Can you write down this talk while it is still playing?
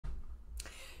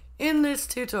In this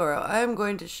tutorial, I am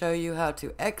going to show you how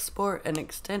to export an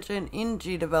extension in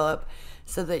GDevelop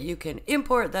so that you can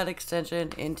import that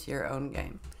extension into your own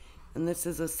game. And this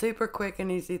is a super quick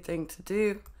and easy thing to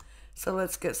do. So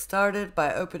let's get started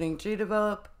by opening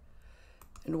GDevelop.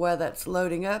 And while that's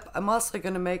loading up, I'm also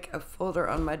going to make a folder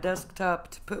on my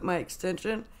desktop to put my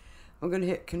extension. I'm going to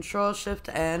hit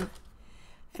Control-Shift-N,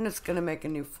 and it's going to make a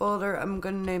new folder. I'm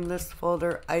going to name this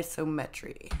folder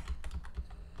Isometry.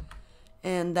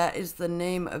 And that is the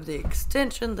name of the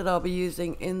extension that I'll be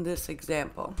using in this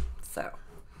example. So, I'm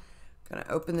going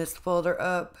to open this folder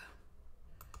up,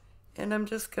 and I'm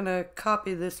just going to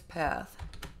copy this path.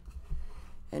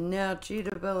 And now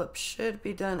GDevelop should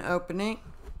be done opening.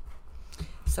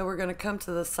 So we're going to come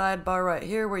to the sidebar right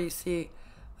here where you see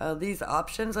these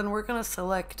options, and we're going to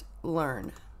select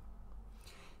Learn.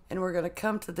 And we're going to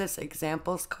come to this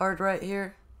Examples card right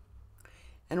here,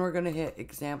 and we're going to hit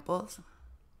Examples.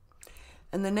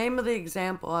 And the name of the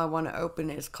example I want to open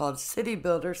is called City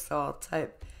Builder, so I'll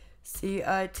type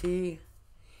CIT.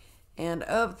 And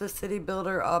of the City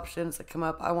Builder options that come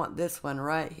up, I want this one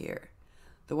right here.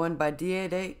 The one by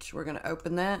D8H, we're going to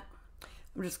open that.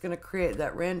 I'm just going to create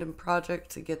that random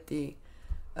project to get the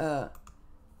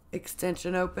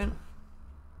extension open.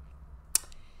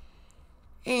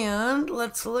 And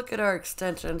let's look at our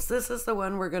extensions. This is the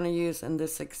one we're going to use in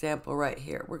this example right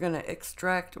here. We're going to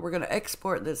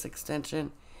export this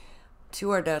extension to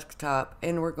our desktop,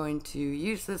 and we're going to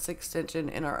use this extension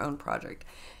in our own project.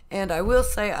 And I will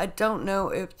say I don't know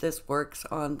if this works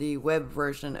on the web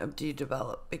version of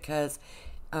GDevelop because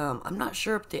I'm not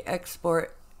sure if the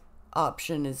export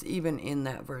option is even in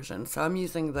that version. So I'm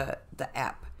using the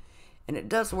app, and it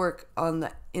does work on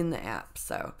in the app.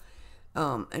 So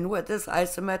and what this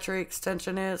isometry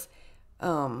extension is,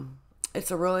 it's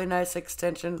a really nice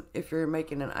extension if you're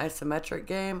making an isometric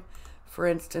game. For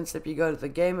instance, if you go to the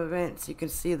game events, you can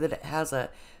see that it has a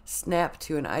snap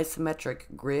to an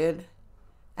isometric grid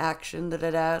action that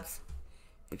it adds.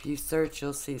 If you search,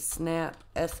 you'll see snap,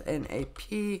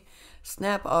 S-N-A-P,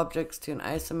 snap objects to an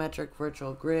isometric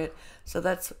virtual grid. So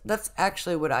that's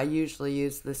actually what I usually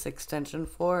use this extension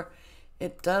for.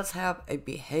 It does have a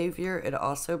behavior it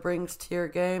also brings to your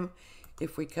game.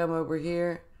 If we come over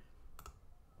here,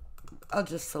 I'll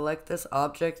just select this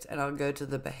object and I'll go to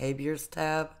the behaviors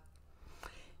tab,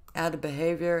 add a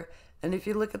behavior, and if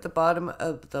you look at the bottom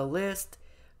of the list,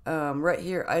 right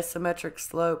here, isometric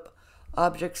slope,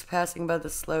 objects passing by the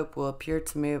slope will appear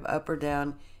to move up or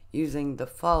down using the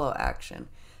follow action.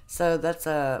 So that's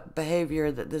a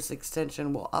behavior that this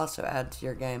extension will also add to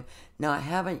your game. Now I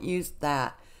haven't used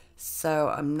that,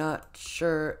 so I'm not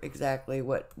sure exactly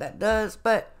what that does,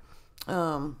 but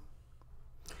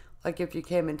like if you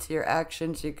came into your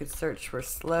actions, you could search for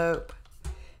slope,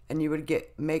 and you would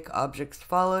get make objects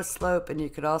follow slope, and you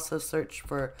could also search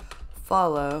for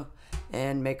follow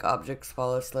and make objects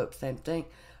follow slope, same thing.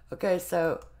 Okay,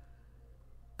 so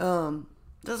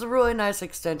this is a really nice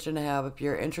extension to have if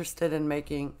you're interested in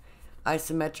making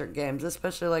isometric games,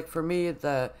 especially like for me,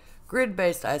 the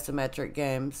grid-based isometric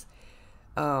games,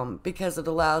 because it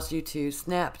allows you to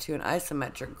snap to an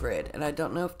isometric grid. And I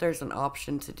don't know if there's an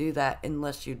option to do that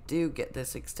unless you do get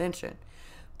this extension.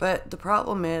 But the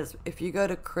problem is, if you go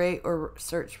to create or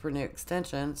search for new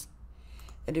extensions,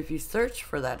 and if you search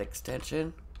for that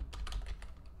extension,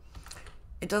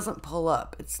 it doesn't pull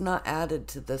up. It's not added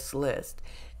to this list.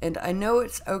 And I know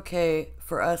it's okay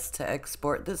for us to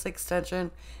export this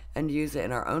extension and use it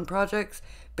in our own projects,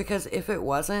 because if it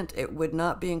wasn't, it would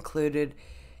not be included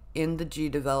in the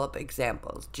GDevelop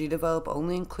examples. GDevelop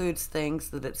only includes things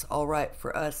that it's alright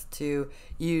for us to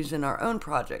use in our own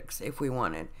projects if we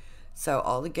wanted. So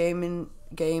all the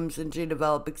games and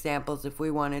GDevelop examples, if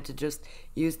we wanted to just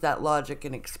use that logic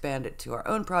and expand it to our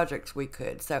own projects, we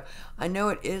could. So I know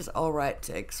it is alright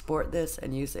to export this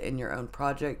and use it in your own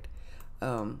project.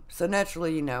 So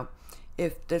naturally, you know,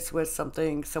 if this was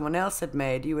something someone else had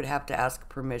made, you would have to ask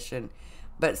permission.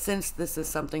 But since this is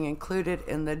something included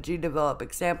in the GDevelop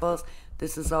examples,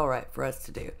 this is alright for us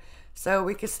to do. So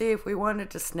we can see if we wanted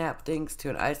to snap things to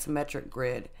an isometric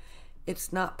grid,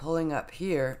 it's not pulling up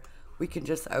here. We can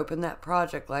just open that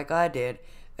project like I did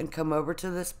and come over to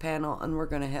this panel, and we're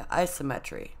going to hit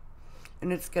Isometry.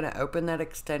 And it's going to open that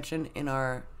extension in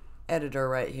our editor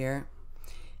right here.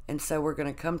 And so we're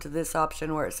going to come to this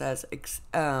option where it says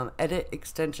Edit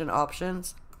Extension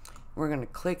Options. We're going to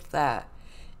click that.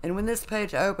 And when this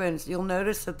page opens, you'll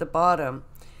notice at the bottom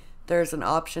there's an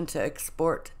option to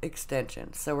export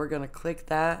extension. So we're going to click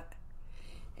that,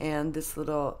 and this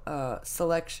little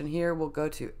selection here will go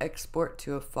to export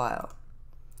to a file,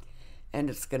 and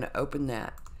it's going to open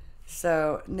that.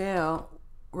 So now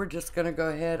we're just going to go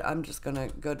ahead. I'm just going to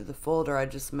go to the folder I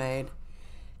just made.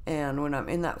 And when I'm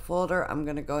in that folder, I'm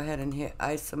going to go ahead and hit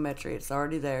isometry. It's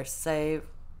already there. Save.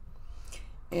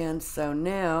 And so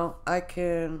now I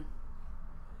can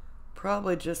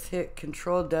probably just hit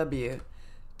Control W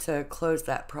to close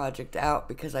that project out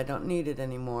because I don't need it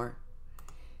anymore.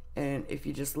 And if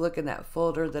you just look in that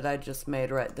folder that I just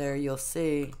made right there, you'll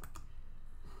see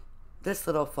this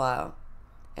little file.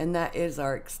 And that is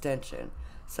our extension.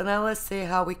 So now let's see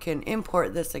how we can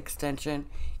import this extension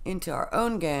into our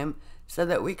own game so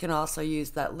that we can also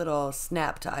use that little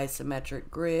snap to isometric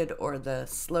grid or the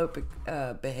slope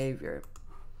behavior.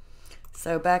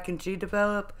 So back in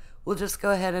GDevelop, we'll just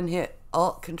go ahead and hit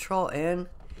Alt Control N,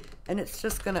 and it's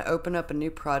just going to open up a new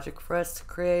project for us to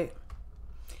create.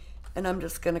 And I'm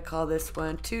just going to call this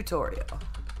one Tutorial.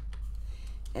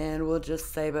 And we'll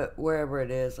just save it wherever it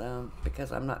is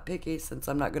because I'm not picky since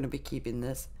I'm not going to be keeping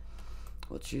this.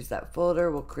 We'll choose that folder,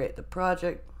 we'll create the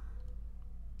project.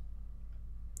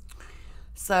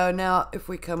 So now if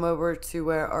we come over to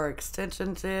where our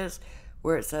extensions is,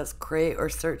 where it says create or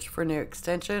search for new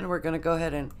extension, we're going to go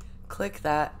ahead and click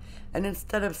that. And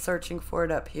instead of searching for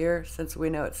it up here, since we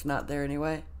know it's not there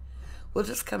anyway, we'll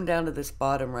just come down to this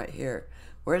bottom right here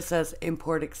where it says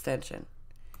import extension.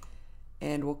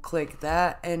 And we'll click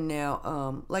that, and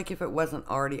now like if it wasn't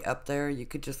already up there, you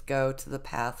could just go to the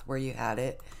path where you had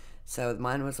it. So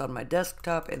mine was on my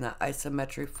desktop in the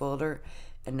isometry folder,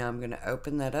 and now I'm going to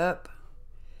open that up.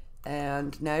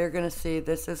 And now you're going to see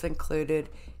this is included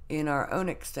in our own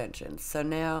extensions. So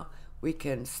now we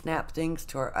can snap things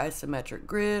to our isometric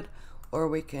grid, or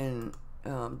we can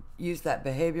use that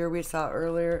behavior we saw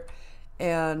earlier.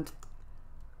 And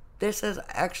this is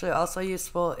actually also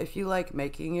useful if you like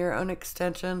making your own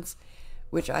extensions,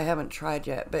 which I haven't tried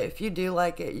yet. But if you do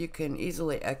like it, you can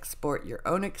easily export your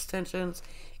own extensions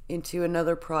into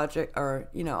another project, or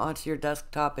onto your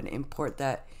desktop and import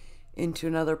that into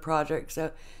another project.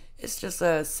 So it's just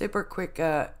a super quick,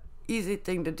 easy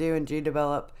thing to do in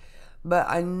GDevelop. But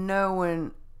I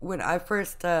know when I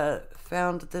first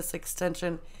found this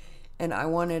extension and I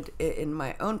wanted it in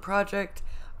my own project,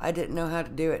 I didn't know how to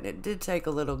do it, and it did take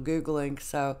a little Googling,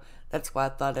 so that's why I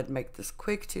thought I'd make this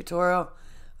quick tutorial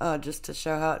just to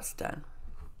show how it's done.